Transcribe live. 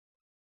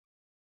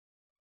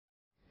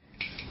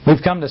We've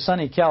come to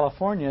sunny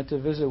California to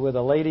visit with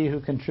a lady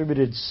who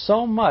contributed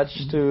so much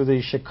to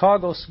the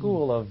Chicago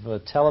School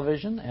of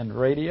Television and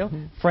Radio,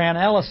 Fran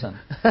Allison.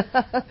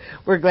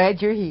 We're glad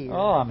you're here.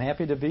 Oh, I'm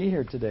happy to be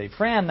here today.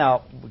 Fran,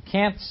 now, we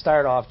can't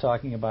start off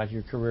talking about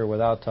your career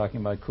without talking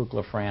about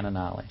Kukla, Fran, and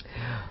Ollie.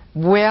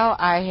 Well,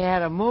 I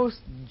had a most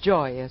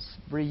joyous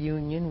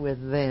reunion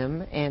with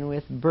them and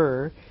with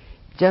Burr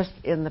just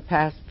in the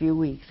past few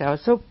weeks. I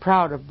was so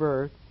proud of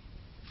Burr.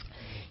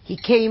 He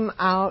came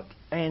out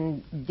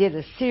and did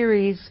a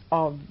series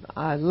of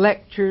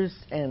lectures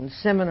and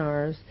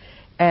seminars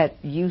at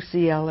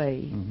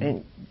UCLA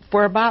and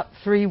for about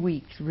 3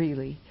 weeks,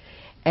 really.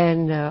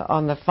 And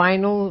on the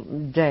final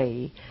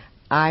day,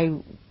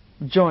 I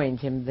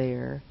joined him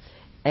there,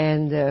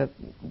 and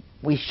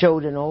we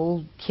showed an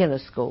old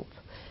kinescope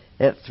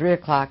at 3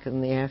 o'clock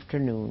in the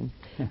afternoon.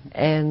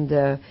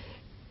 And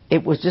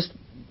it was just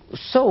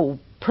so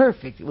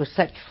perfect. It was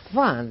such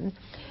fun.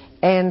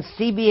 And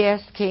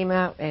CBS came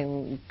out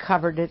and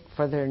covered it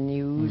for their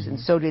news, and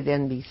so did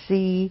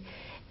NBC,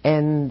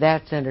 and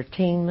That's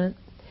Entertainment.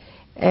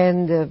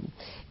 And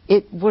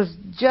it was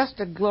just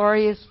a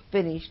glorious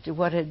finish to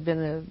what had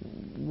been a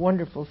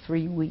wonderful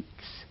 3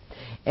 weeks.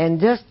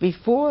 And just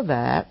before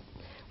that,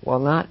 well,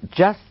 not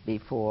just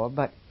before,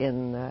 but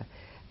in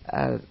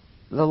the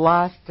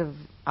last of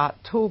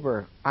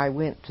October, I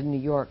went to New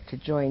York to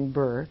join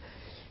Burr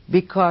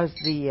because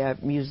the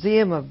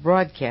Museum of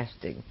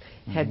Broadcasting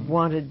had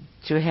wanted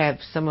to have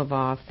some of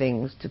our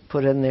things to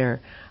put in their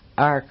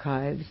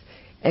archives.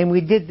 And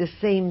we did the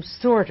same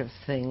sort of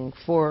thing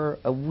for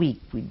a week.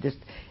 We just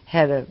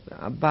had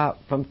about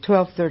from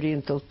 12:30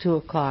 until 2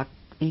 o'clock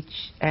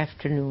each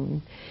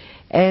afternoon.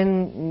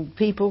 And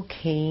people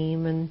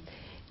came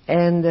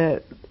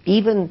and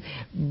even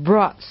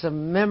brought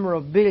some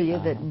memorabilia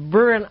that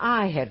Burr and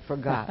I had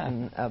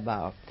forgotten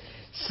about.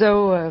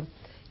 So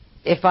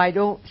if I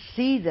don't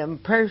see them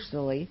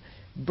personally,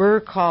 Burr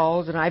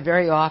calls, and I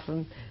very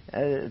often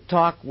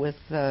talk with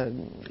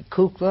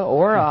Kukla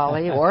or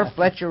Ollie or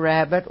Fletcher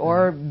Rabbit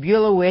or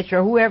Beulah Witch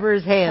or whoever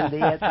is handy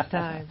at the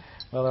time.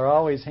 Well, they're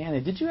always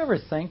handy. Did you ever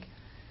think,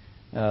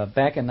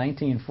 back in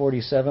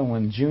 1947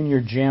 when Junior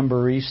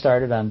Jamboree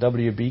started on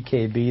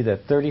WBKB,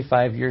 that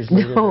 35 years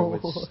later there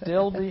would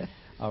still be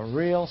a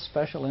real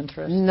special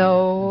interest?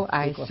 No, in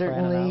I Kukla,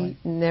 certainly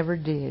never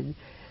did.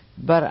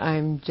 But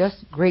I'm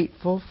just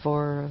grateful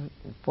for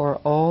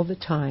all the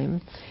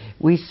time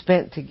we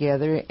spent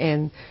together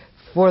and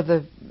for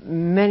the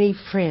many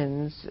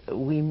friends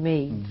we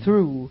made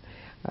through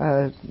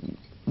the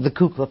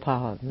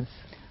Kuklapolitans.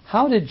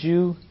 How did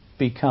you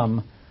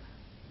become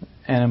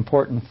an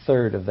important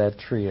third of that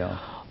trio?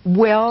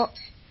 Well,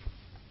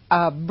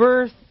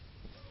 Burr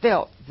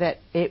felt that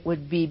it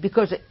would be,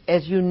 because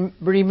as you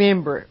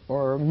remember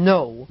or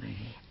know,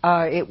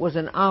 it was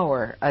an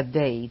hour a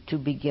day to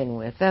begin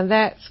with, and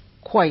that's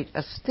quite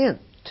a stint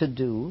to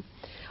do,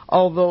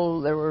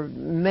 although there were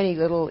many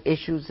little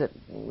issues that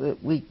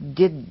we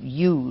did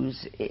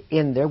use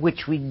in there,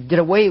 which we did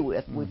away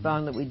with. We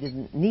found that we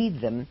didn't need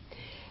them.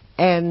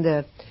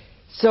 And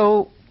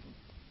so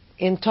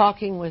in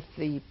talking with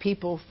the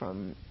people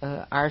from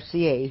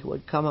RCA who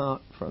had come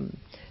out from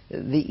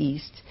the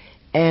East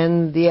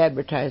and the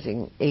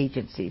advertising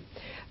agency,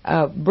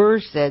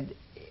 Burr said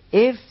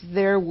if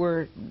there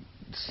were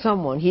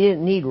someone, he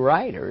didn't need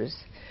writers,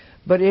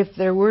 but if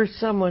there were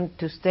someone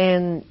to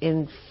stand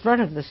in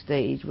front of the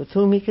stage with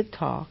whom he could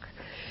talk,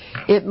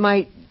 it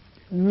might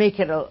make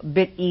it a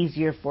bit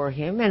easier for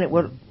him, and it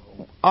would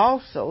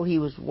also, he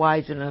was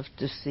wise enough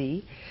to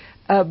see,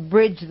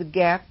 bridge the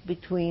gap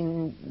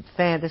between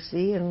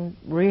fantasy and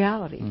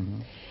reality.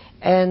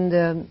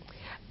 And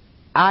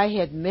I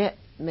had met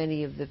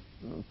many of the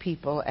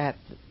people at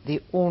the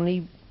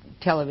only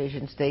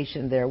television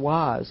station there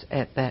was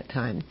at that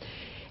time.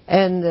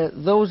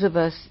 And those of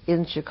us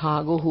in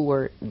Chicago who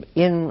were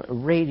in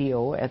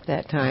radio at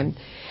that time,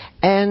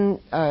 and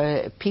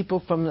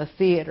people from the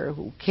theater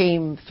who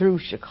came through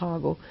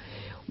Chicago,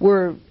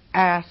 were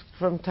asked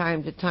from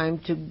time to time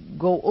to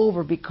go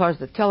over, because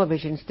the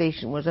television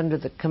station was under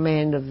the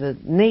command of the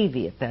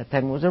Navy at that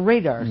time. It was a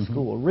radar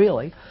school,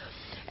 really.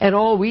 And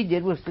all we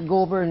did was to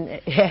go over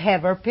and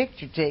have our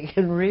picture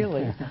taken,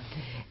 really.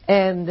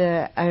 And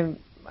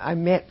I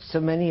met so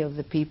many of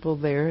the people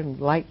there and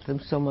liked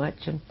them so much.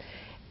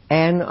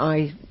 And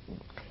I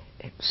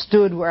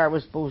stood where I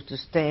was supposed to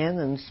stand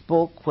and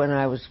spoke when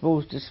I was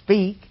supposed to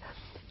speak.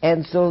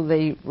 And so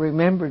they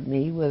remembered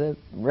me with a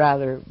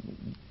rather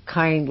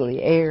kindly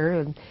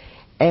air.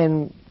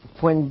 And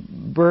when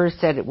Burr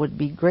said it would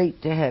be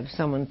great to have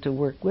someone to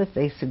work with,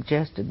 they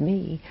suggested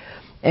me.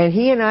 And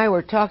he and I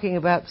were talking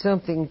about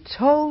something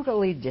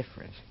totally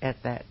different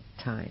at that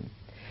time.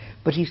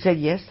 But he said,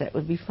 yes, that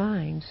would be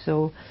fine.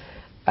 So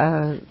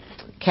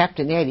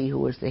Captain Eddie, who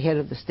was the head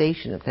of the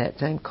station at that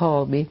time,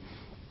 called me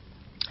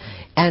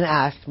and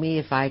asked me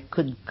if I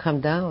could come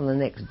down the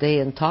next day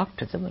and talk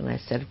to them. And I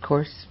said, of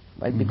course,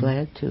 I'd be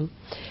glad to.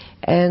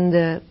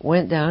 And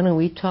went down and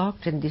we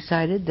talked and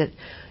decided that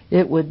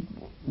it would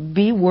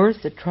be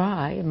worth a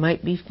try. It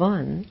might be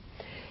fun.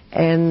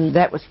 And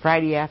that was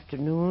Friday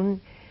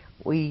afternoon.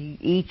 We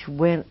each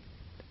went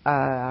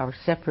our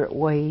separate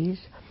ways.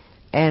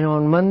 And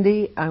on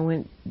Monday, I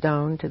went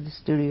down to the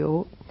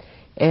studio,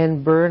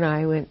 and Burr and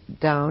I went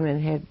down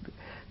and had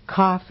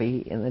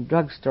coffee in the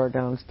drugstore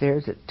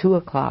downstairs at 2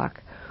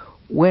 o'clock,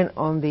 went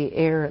on the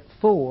air at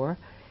 4,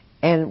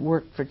 and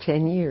worked for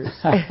 10 years.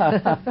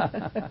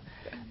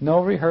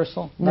 No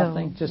rehearsal,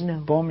 nothing, just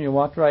boom, you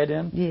walked right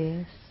in?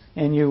 Yes.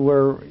 And you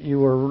were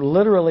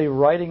literally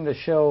writing the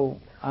show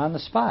on the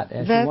spot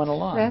as you went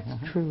along.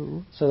 That's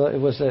true. So it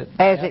was as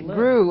it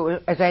grew,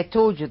 as I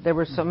told you, there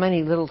were so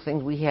many little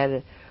things. We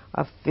had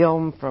a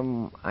film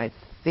from, I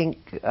think,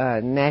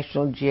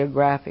 National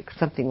Geographic,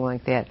 something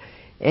like that.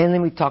 And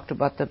then we talked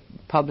about the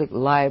public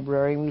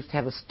library. We used to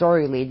have a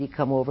story lady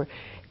come over,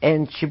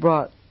 and she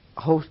brought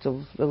a host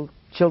of little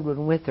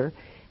children with her,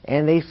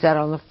 and they sat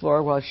on the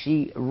floor while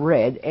she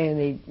read,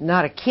 and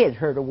not a kid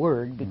heard a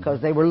word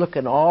because they were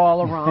looking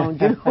all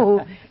around, you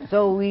know.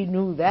 So we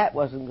knew that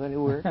wasn't going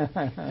to work.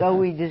 So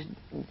we just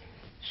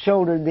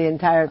shouldered the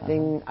entire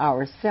thing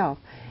ourselves.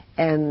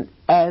 And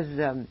as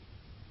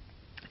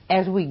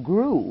we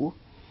grew,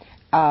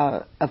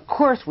 of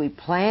course we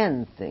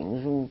planned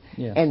things,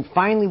 and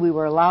finally we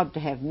were allowed to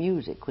have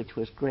music, which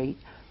was great.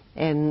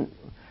 And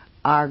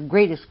our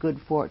greatest good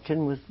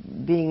fortune was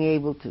being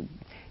able to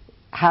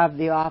have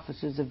the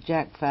offices of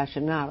Jack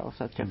Fascinato,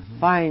 such a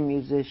fine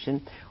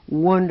musician,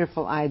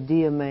 wonderful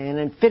idea man,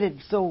 and fitted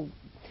so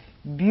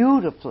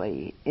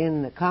beautifully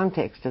in the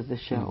context of the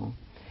show.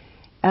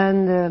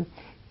 And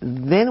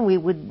then we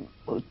would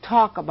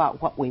talk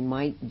about what we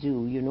might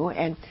do, you know,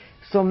 and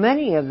so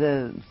many of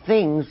the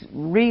things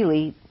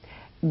really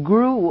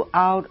grew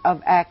out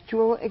of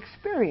actual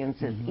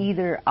experiences.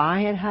 Either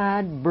I had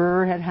had,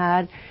 Burr had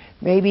had,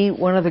 maybe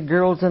one of the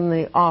girls in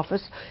the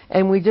office,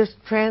 and we just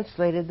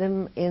translated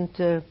them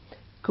into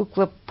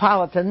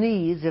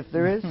Kuklapolitanese, if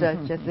there is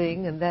such a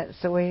thing, and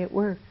that's the way it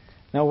worked.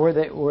 Now, were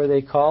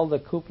they called the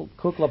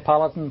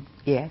Kuklapolitan?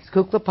 Yes,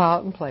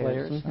 Kuklapolitan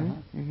players.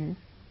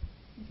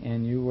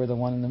 And you were the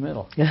one in the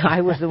middle.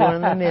 I was the one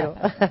in the middle.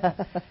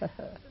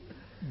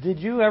 Did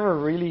you ever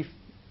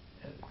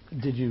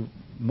did you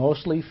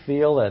mostly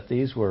feel that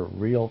these were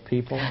real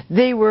people?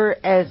 They were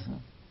as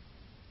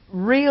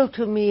real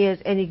to me as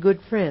any good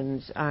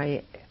friends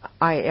I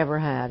ever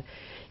had.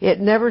 It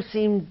never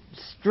seemed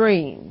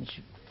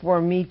strange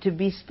for me to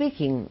be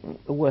speaking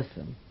with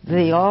them.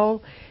 They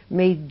all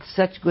made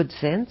such good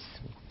sense,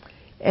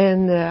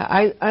 and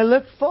I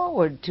looked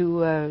forward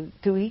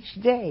to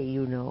each day,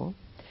 you know.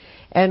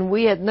 And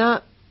we had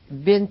not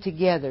been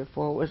together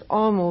for, it was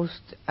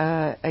almost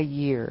a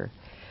year.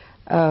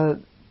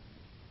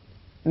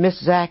 Miss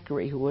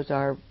Zachary, who was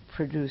our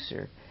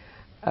producer,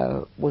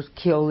 was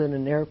killed in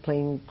an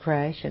airplane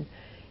crash,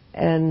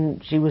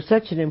 and she was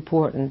such an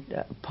important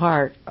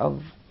part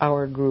of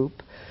our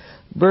group.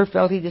 Burr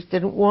felt he just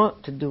didn't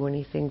want to do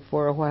anything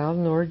for a while,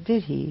 nor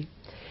did he.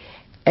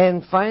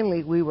 And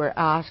finally we were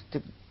asked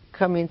to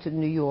come into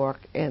New York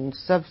and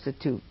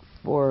substitute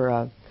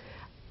for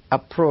a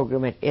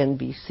program at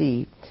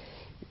NBC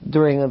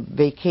during a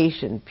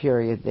vacation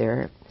period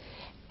there.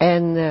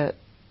 And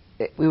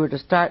we were to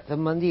start the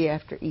Monday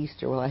after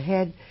Easter. Well, I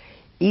had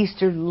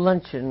Easter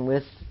luncheon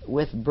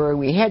with Burr.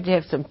 We had to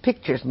have some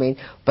pictures made,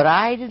 but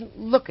I didn't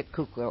look at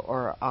Kukla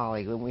or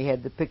Ollie when we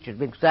had the pictures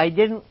made because I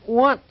didn't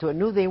want to. I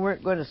knew they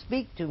weren't going to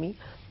speak to me,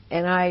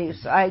 and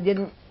I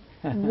didn't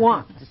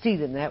want to see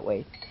them that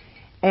way.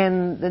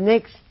 And the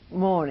next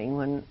morning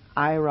when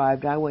I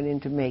arrived, I went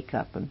into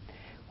makeup, and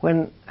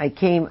when I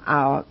came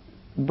out,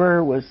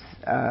 Burr was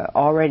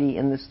already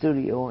in the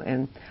studio,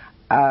 and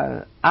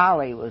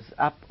Ollie was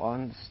up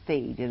on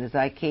stage, and as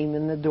I came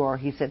in the door,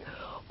 he said,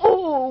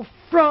 "Oh,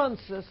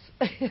 Francis!"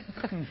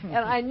 And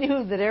I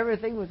knew that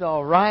everything was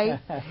all right,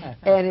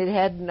 and it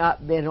had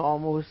not been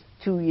almost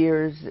 2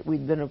 years that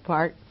we'd been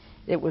apart.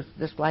 It was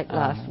just like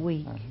last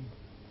week.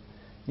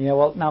 Yeah,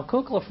 well, now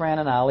Kukla, Fran,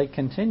 and Ollie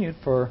continued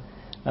for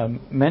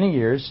many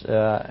years,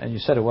 and you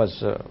said it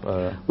was...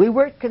 we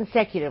worked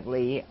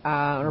consecutively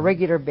on a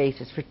regular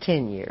basis for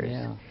 10 years.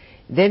 Yeah.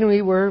 Then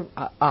we were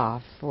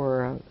off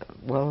for,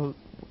 well,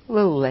 a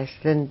little less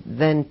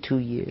than 2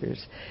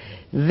 years.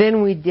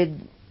 Then we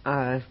did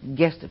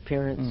guest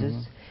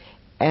appearances.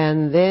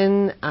 And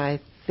then I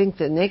think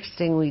the next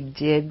thing we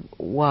did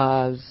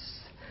was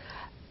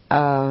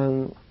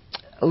a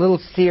little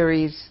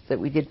series that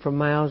we did for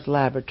Miles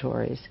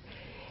Laboratories.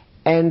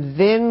 And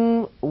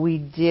then we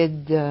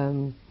did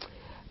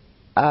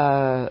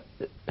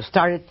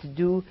started to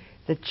do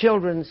the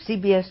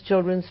CBS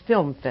Children's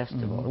Film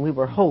Festival, and we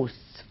were hosts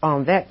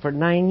on that for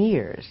 9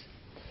 years.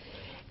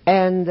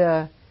 And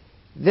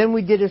then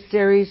we did a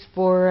series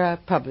for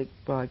public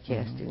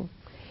broadcasting,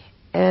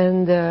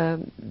 and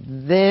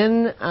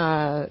then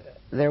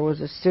there was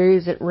a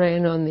series that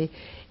ran on the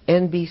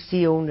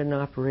NBC owned and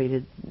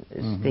operated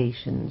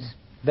stations.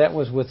 That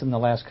was within the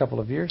last couple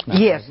of years now.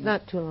 Yes,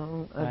 not too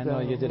long ago. I know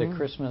you did a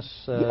Christmas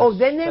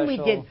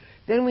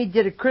then we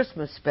did a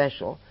Christmas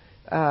special,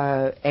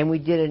 and we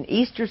did an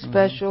Easter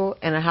special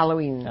and a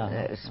Halloween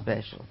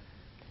special.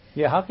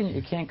 Yeah, how can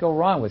you can't go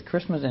wrong with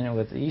Christmas and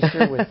with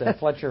Easter with the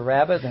Fletcher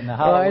Rabbit and the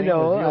Halloween with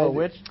Beulah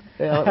Witch.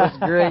 Yeah, it was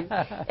great.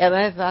 And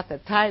I thought the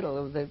title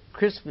of the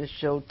Christmas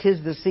show,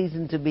 "'Tis the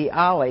Season to be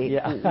Ollie,"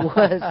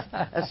 was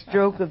a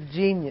stroke of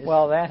genius.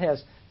 Well, that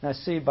has now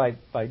see by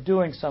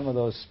doing some of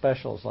those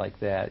specials like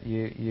that,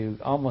 you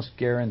almost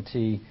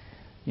guarantee,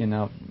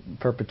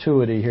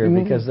 perpetuity here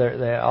because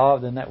all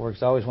of the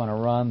networks always want to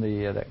run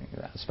the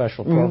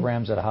special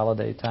programs at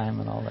holiday time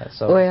and all that.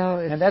 So,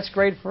 and that's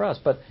great for us.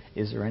 But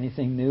is there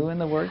anything new in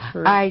the works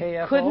for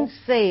KFO? I couldn't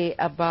say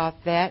about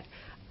that.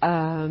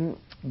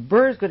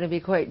 Burr's going to be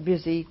quite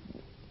busy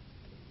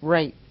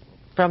right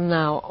from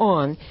now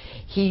on.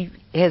 He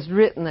has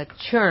written a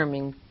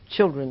charming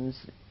children's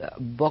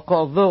book,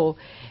 although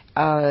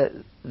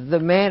the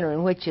manner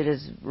in which it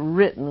is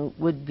written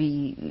would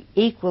be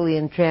equally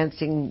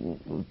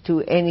entrancing to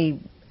any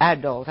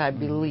adult, I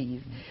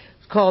believe.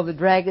 It's called The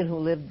Dragon Who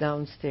Lived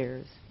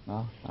Downstairs.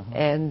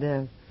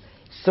 And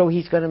so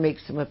he's going to make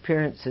some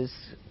appearances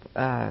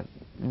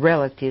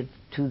relative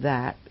to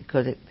that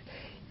because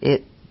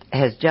it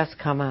has just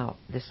come out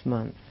this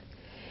month.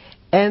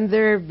 And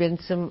there have been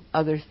some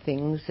other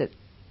things that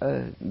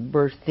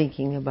we're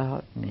thinking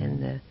about,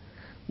 and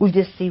we'll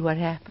just see what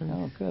happens.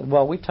 Oh, good.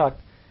 Well, we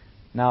talked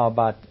now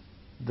about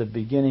the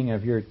beginning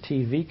of your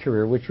TV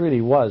career, which really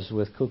was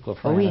with Kukla,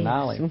 Fran, and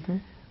Ollie.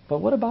 But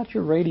what about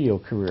your radio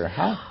career?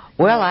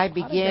 I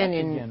began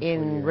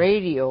in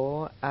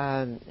radio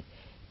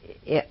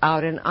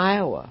out in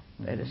Iowa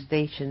at a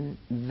station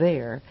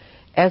there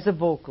as a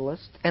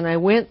vocalist, and I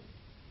went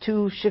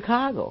to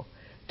Chicago,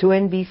 to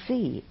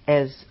NBC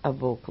as a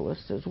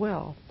vocalist as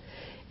well.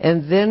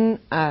 And then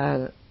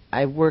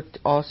I worked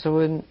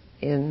also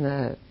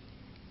in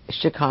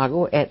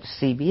Chicago at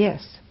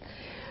CBS.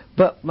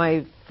 But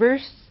my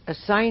first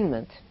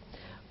assignment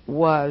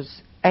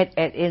was at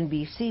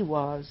NBC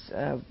was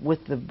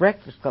with the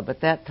Breakfast Club.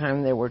 At that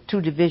time, there were two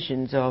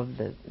divisions of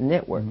the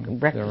network. And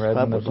Breakfast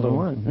Club was the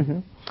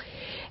one.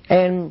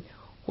 And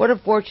what a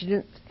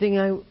fortunate thing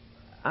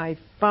I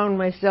found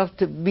myself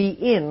to be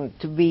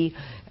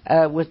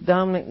with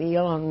Don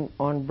McNeil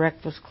on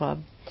Breakfast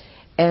Club.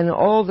 And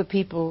all the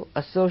people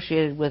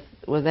associated with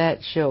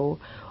that show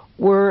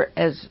were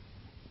as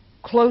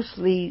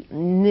closely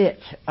knit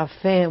a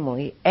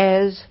family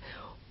as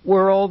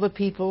were all the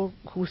people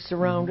who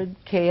surrounded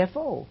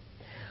KFO.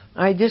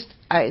 I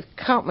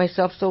count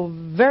myself so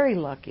very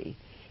lucky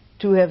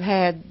to have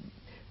had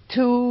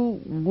two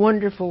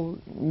wonderful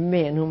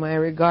men whom I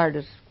regard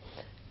as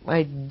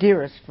my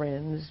dearest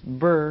friends,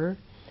 Burr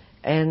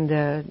and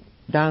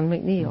Don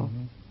McNeil.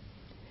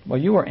 Well,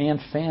 you were Aunt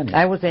Fanny.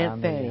 I was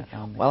Aunt Fanny.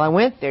 Well, I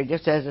went there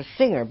just as a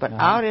singer, but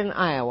out in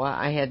Iowa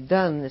I had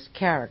done this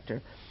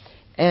character.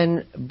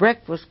 And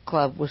Breakfast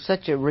Club was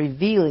such a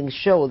revealing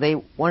show. They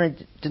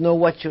wanted to know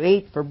what you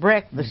ate for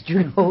breakfast,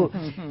 so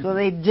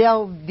they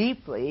delved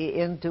deeply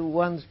into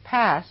one's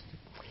past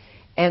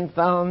and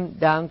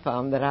Don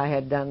found that I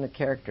had done the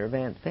character of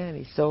Aunt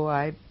Fanny. So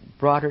I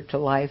brought her to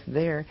life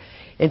there,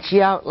 and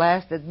she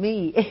outlasted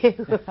me.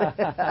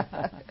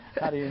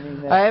 How do you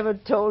mean that? I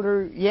haven't told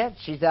her yet.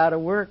 She's out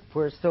of work,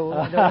 poor soul.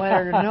 I don't want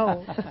her to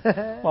know.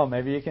 Well,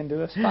 maybe you can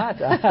do a spot.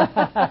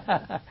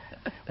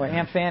 Well,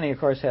 Aunt Fanny, of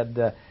course,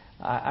 had...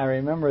 I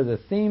remember the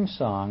theme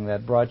song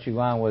that brought you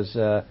on was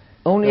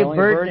Only a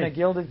Bird in a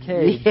Gilded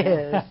Cage.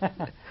 Yes.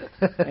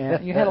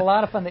 And you had a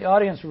lot of fun. The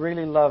audience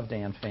really loved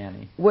Aunt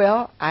Fanny.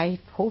 Well, I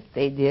hope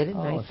they did,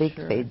 and I think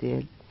they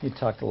did. You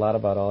talked a lot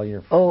about all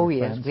your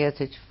yes, we had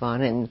such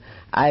fun. And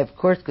I, of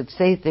course, could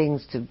say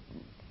things to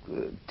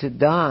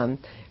Don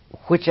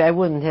which I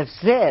wouldn't have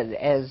said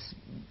as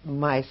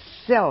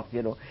myself,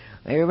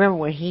 I remember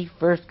when he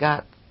first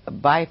got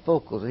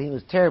bifocals, and he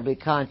was terribly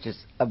conscious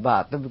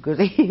about them because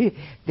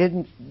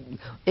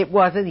it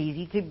wasn't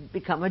easy to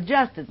become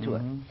adjusted to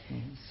it.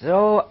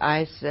 So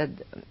I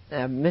said,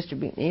 Mr.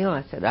 McNeil,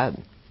 I said,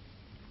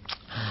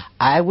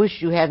 I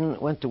wish you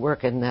hadn't went to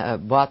work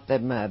and bought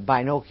them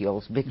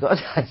binoculars because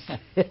I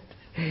said,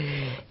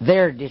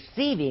 they're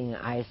deceiving.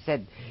 I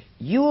said,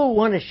 you'll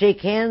want to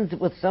shake hands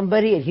with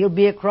somebody and he'll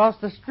be across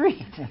the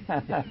street.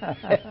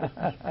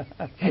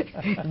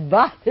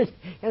 But,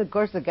 and of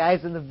course the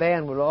guys in the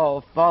band would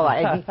all fall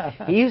out.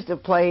 He used to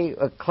play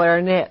a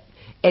clarinet,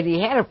 and he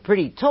had a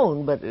pretty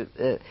tone, but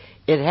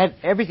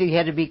everything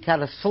had to be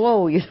kind of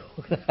slow,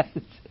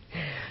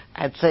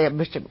 I'd say,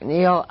 Mr.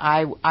 McNeil,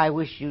 I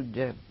wish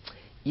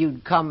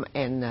you'd come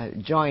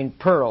and join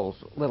Pearl's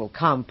little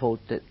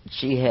compote that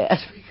she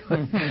has.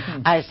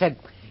 I said,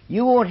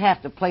 you won't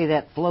have to play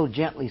that Flow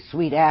Gently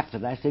Sweet after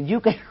that. I said,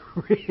 you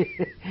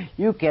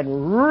can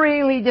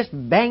really just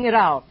bang it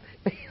out.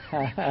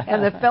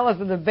 And the fellas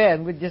in the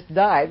band would just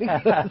die.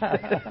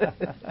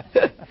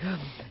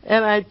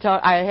 And I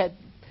had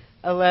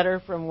a letter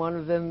from one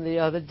of them the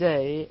other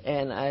day,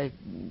 and I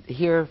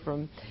hear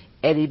from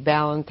Eddie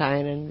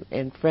Ballantyne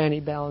and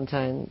Franny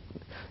Ballantyne,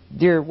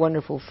 dear,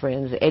 wonderful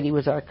friends. Eddie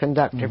was our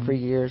conductor for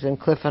years, and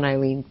Cliff and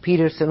Eileen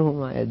Peterson,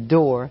 whom I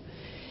adore.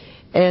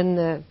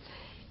 And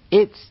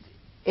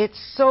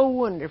it's so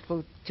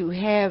wonderful to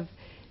have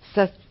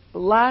such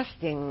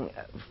lasting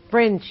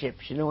friendships,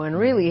 you know, and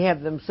really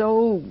have them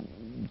so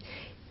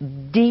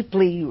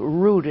deeply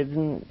rooted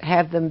and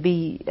have them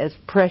be as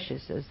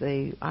precious as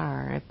they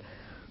are.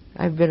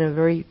 I've been a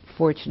very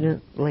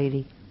fortunate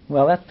lady.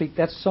 Well,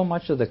 that's so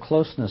much of the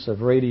closeness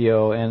of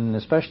radio, and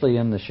especially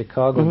in the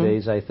Chicago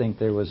days, I think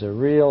there was a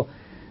real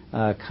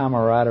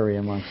camaraderie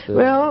amongst the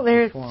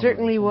there performers.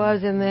 Certainly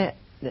was in that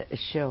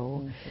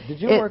show. Did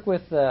you work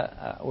with,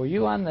 were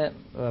you on the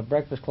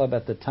Breakfast Club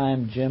at the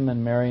time Jim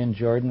and Marion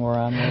Jordan were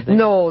on there?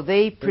 No,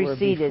 they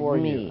preceded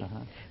me. Uh-huh.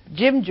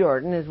 Jim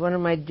Jordan is one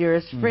of my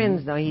dearest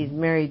friends now. He's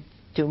married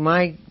to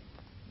one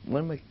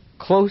of my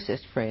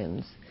closest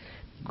friends,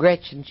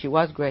 Gretchen. She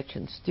was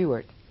Gretchen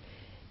Stewart.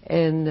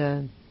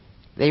 And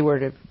they were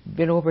to have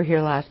been over here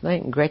last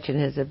night, and Gretchen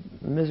has a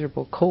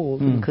miserable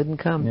cold and couldn't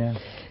come. Yeah.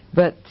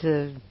 But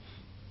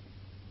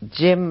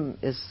Jim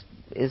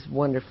is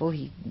wonderful.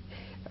 He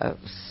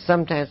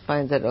sometimes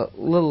finds it a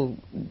little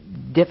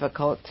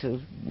difficult to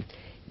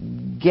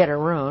get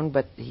around,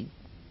 but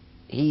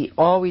he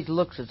always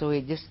looks as though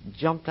he just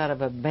jumped out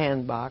of a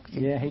bandbox.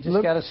 Yeah, he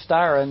just got a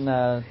star in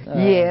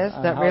yes,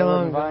 that very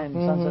long Vine,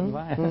 Sunset and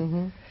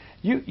Vine.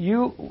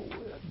 You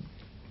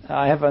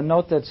I have a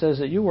note that says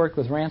that you worked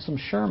with Ransom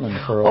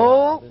Sherman for a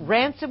while. Oh,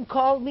 Ransom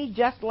called me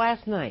just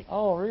last night.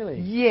 Oh, really?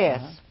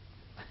 Yes.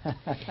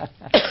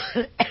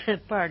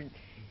 Pardon.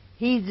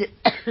 He's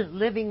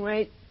living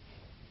right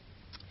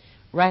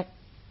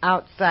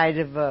outside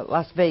of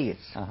Las Vegas.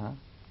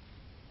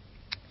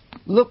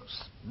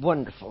 Looks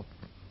wonderful.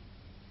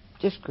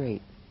 Just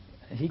great.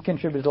 He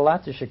contributed a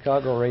lot to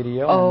Chicago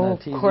radio and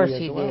TV of course as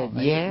he well.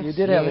 did. Yes, you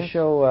did have a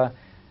show,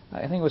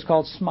 I think it was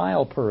called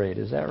Smile Parade,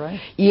 is that right?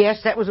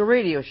 Yes, that was a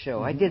radio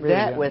show. I did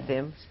that with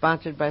him,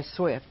 sponsored by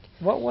Swift.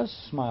 What was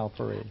Smile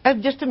Parade?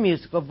 Just a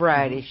musical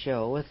variety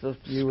show with a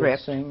You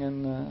script. would sing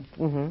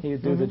and he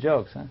would do the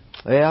jokes, huh?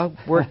 Well,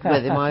 worked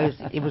with him.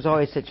 It was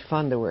always such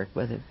fun to work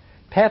with him.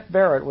 Pat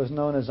Barrett was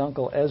known as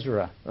Uncle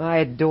Ezra. I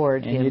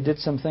adored him. And you did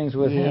some things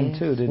with him,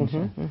 too, didn't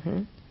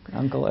you?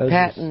 Uncle Ezra.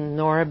 Pat and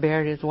Nora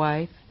Barrett, his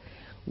wife.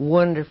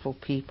 Wonderful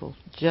people.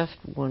 Just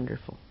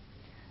wonderful.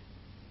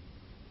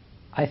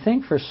 I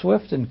think for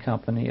Swift and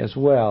Company as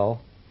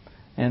well,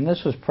 and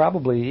this was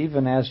probably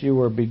even as you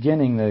were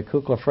beginning the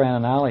Kukla, Fran,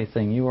 and Ollie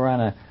thing, you were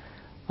on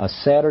a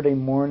Saturday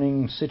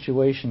morning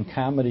situation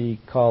comedy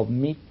called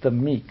Meet the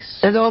Meeks.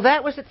 No,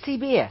 that was at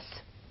CBS.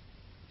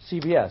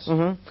 CBS.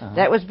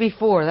 That was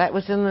before. That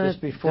was in the...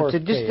 Just before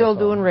just still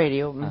doing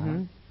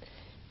radio.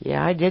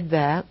 Yeah, I did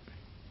that.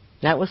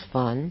 That was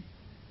fun.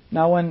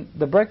 Now, when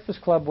the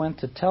Breakfast Club went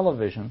to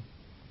television,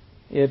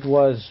 it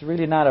was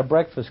really not a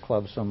breakfast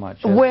club so much.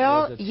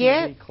 Well,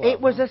 yes, it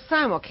was a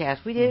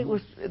simulcast. We did it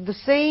was the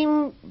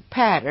same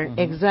pattern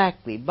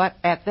exactly, but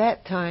at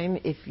that time,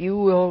 if you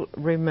will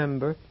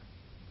remember,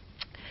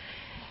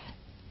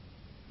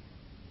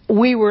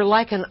 we were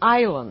like an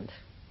island.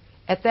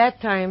 At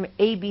that time,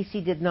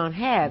 ABC did not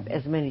have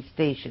as many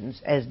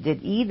stations as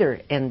did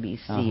either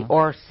NBC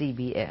or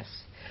CBS,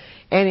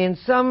 and in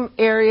some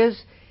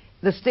areas,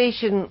 the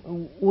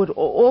station would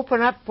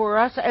open up for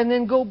us and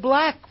then go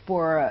black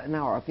for an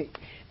hour.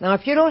 Now,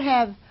 if you don't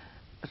have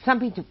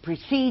something to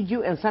precede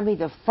you and something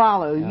to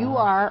follow, you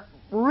are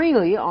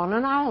really on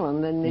an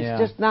island, and it's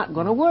just not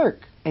going to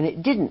work. And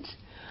it didn't.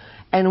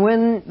 And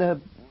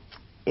when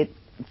it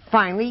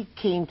finally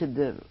came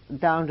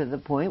down to the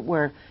point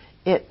where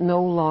it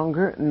no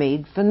longer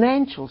made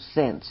financial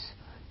sense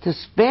to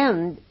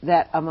spend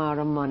that amount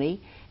of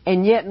money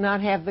and yet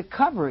not have the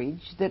coverage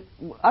that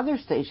other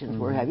stations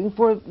were having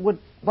for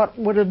what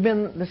would have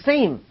been the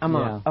same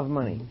amount of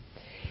money.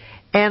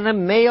 And the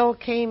mail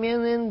came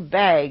in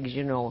bags,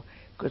 you know,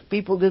 because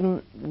people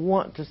didn't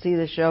want to see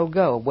the show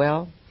go.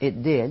 Well,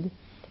 it did,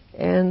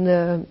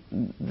 and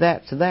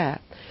that's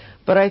that.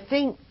 But I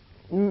think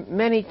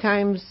many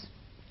times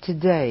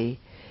today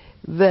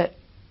that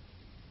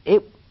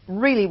it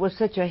really was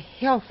such a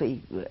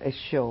healthy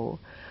show.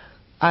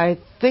 I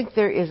think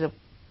there is a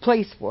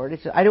place for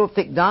it. I don't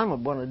think Don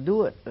would want to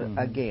do it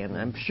again.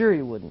 I'm sure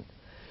he wouldn't.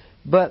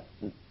 But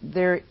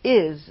there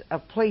is a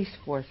place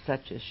for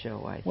such a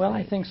show, I think. Well,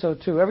 I think so,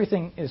 too.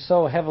 Everything is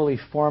so heavily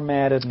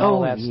formatted and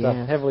all that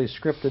stuff, heavily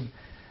scripted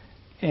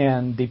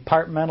and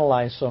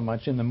departmentalized so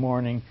much in the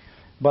morning.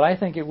 But I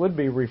think it would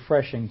be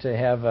refreshing to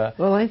have a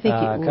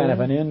kind of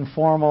an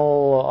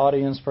informal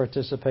audience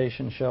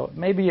participation show.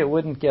 Maybe it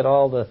wouldn't get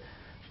all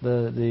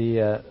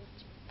the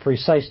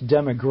precise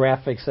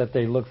demographics that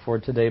they look for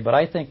today, but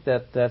I think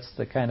that's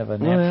the kind of a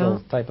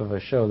natural type of a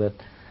show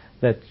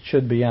that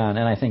should be on,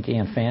 and I think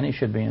Aunt Fanny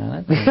should be on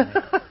it.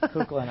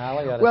 Kukla and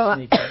Ollie ought to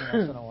sneak in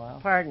once in a while.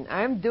 Pardon,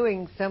 I'm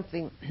doing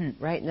something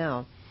right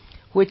now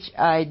which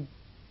I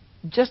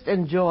just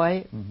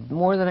enjoy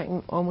more than I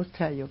can almost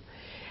tell you.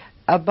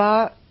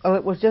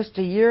 It was just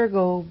a year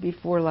ago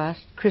before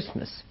last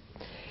Christmas.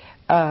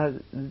 A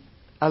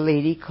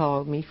lady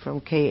called me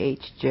from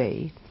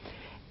KHJ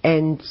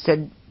and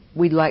said,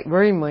 "We'd like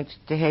very much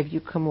to have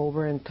you come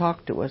over and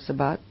talk to us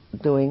about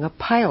doing a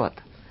pilot."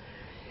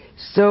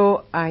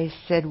 So I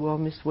said, "Well,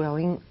 Miss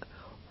Welling,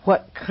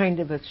 what kind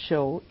of a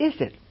show is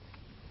it?"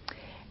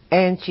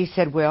 And she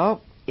said,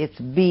 well, it's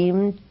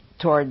beamed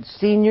towards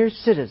senior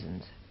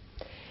citizens.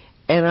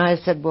 And I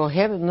said, well,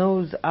 heaven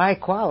knows I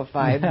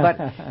qualified,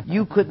 but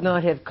you could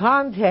not have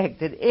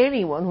contacted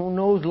anyone who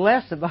knows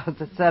less about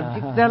the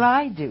subject than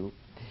I do.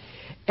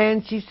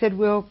 And she said,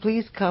 well,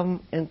 please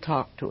come and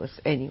talk to us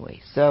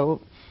anyway. So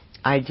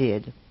I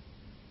did.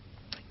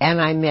 And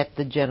I met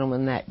the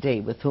gentleman that day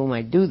with whom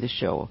I do the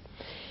show.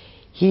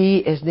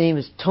 His name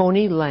is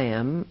Tony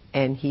Lamb,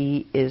 and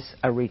he is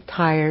a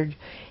retired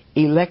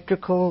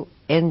electrical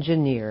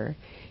engineer.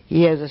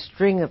 He has a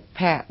string of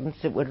patents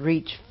that would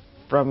reach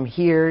from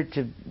here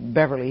to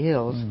Beverly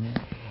Hills.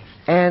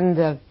 Mm-hmm.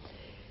 And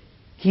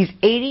he's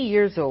 80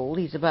 years old.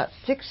 He's about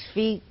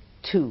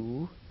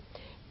 6'2",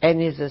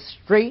 and is as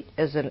straight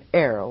as an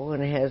arrow,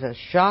 and has a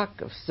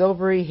shock of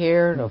silvery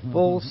hair and a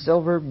full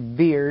silver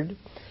beard.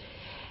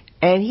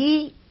 And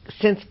he,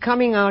 since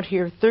coming out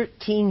here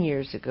 13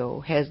 years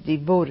ago, has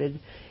devoted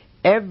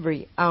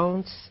every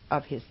ounce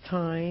of his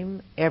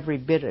time, every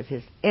bit of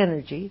his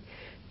energy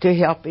to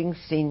helping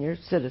senior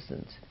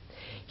citizens.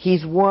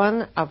 He's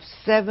one of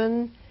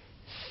 7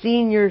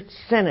 senior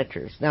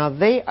senators. Now,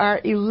 they are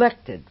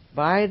elected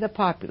by the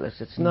populace.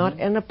 It's not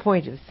an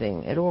appointed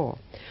thing at all.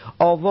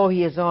 Although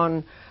he is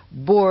on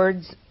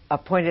boards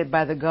appointed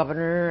by the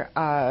governor,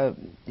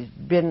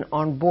 been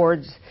on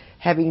boards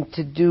having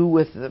to do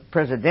with the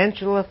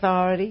presidential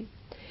authority.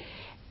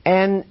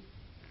 And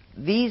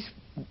this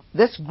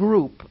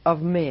group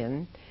of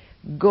men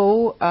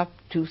go up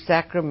to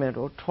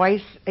Sacramento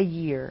twice a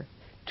year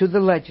to the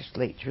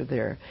legislature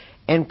there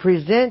and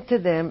present to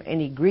them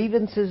any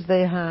grievances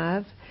they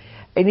have,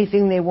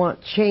 anything they want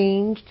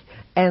changed,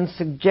 and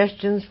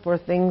suggestions for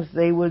things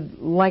they would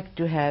like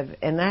to have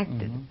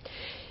enacted.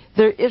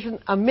 There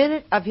isn't a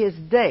minute of his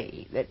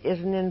day that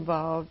isn't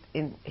involved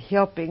in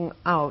helping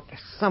out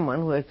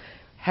someone who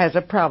has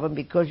a problem,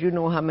 because you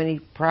know how many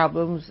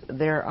problems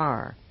there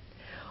are.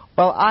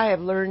 Well, I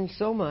have learned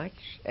so much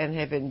and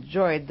have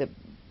enjoyed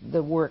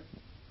the work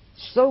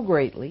so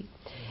greatly,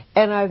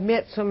 and I've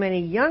met so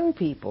many young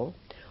people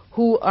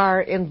who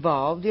are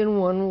involved in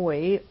one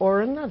way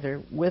or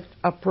another with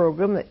a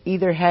program that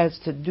either has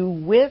to do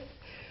with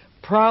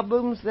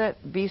problems that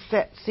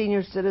beset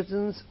senior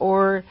citizens,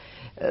 or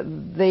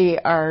they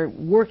are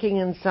working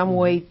in some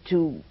way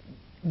to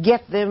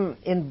get them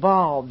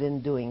involved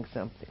in doing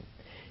something.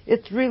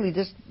 It's really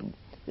just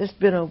it's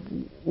been a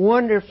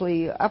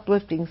wonderfully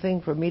uplifting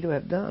thing for me to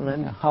have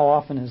done. How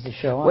often is the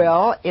show on?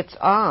 Well, it's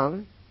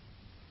on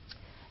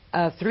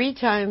 3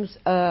 times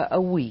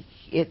a week.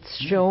 It's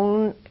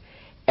shown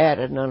at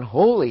an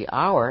unholy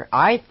hour,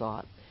 I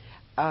thought.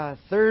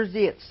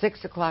 Thursday at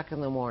 6 o'clock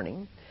in the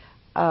morning,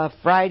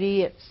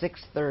 Friday at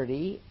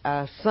 6:30,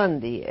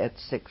 Sunday at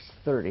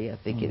 6:30, I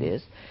think it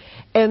is.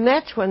 And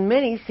that's when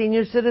many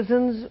senior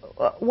citizens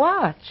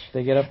watch.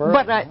 They get up early.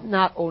 But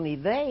not only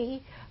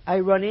they. I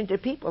run into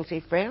people say,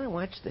 Fran, I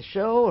watched the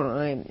show and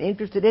I'm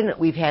interested in it.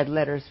 We've had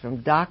letters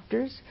from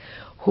doctors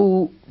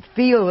who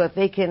feel that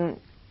they can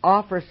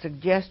offer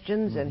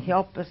suggestions and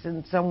help us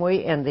in some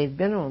way, and they've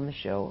been on the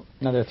show.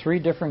 Now, there are 3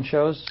 different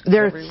shows?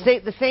 They're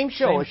the same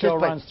show. Same show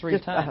runs 3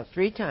 times?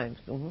 3 times.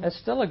 That's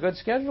still a good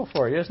schedule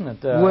for you, isn't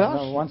it?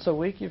 Well, once a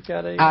week you've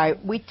got a...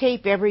 we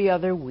tape every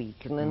other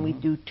week, and then we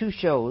do 2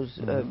 shows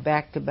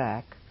back to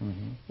back.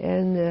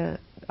 And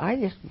I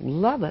just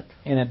love it.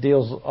 And it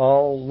deals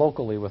all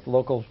locally with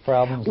local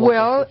problems?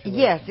 Well,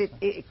 yes,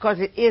 because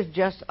it is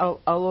just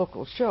a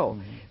local show.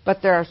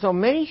 But there are so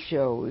many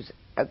shows.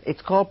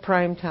 It's called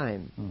Prime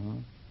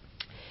Time.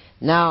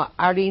 Now,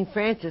 Arlene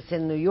Francis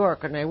in New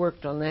York, and I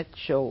worked on that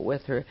show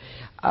with her,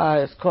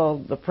 it's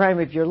called The Prime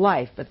of Your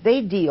Life. But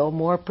they deal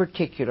more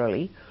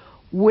particularly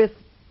with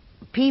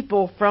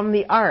people from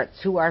the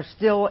arts who are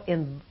still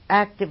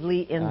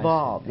actively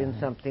involved in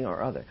something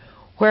or other.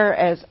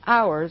 Whereas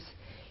ours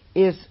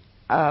is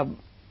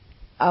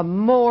a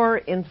more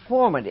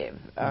informative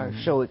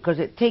show, because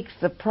it takes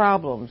the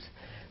problems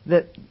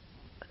that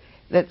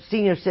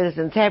senior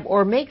citizens have,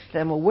 or makes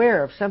them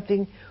aware of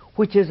something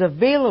which is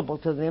available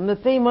to them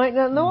that they might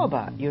not know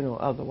about,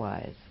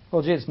 otherwise.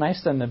 Well, gee, it's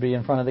nice then to be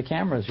in front of the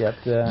cameras yet.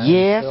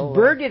 Yes,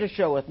 Burr did a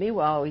show with me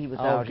while he was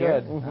out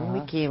here. Good.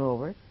 We came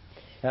over.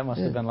 That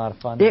must have been a lot of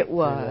fun. It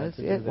was.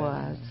 It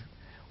was.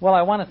 Well,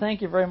 I want to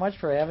thank you very much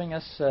for having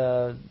us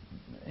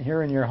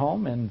here in your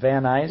home in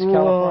Van Nuys,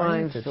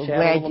 California. I'm so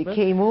glad you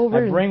came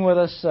over. And bring with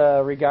us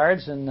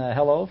regards and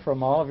hello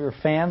from all of your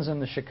fans in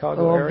the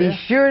Chicago area. Be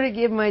sure to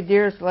give my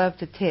dearest love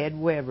to Ted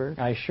Weber.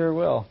 I sure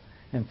will.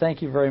 And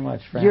thank you very much,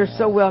 Fran. You're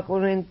so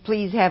welcome, and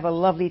please have a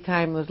lovely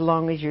time as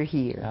long as you're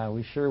here.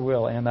 We sure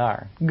will and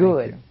are.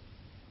 Good.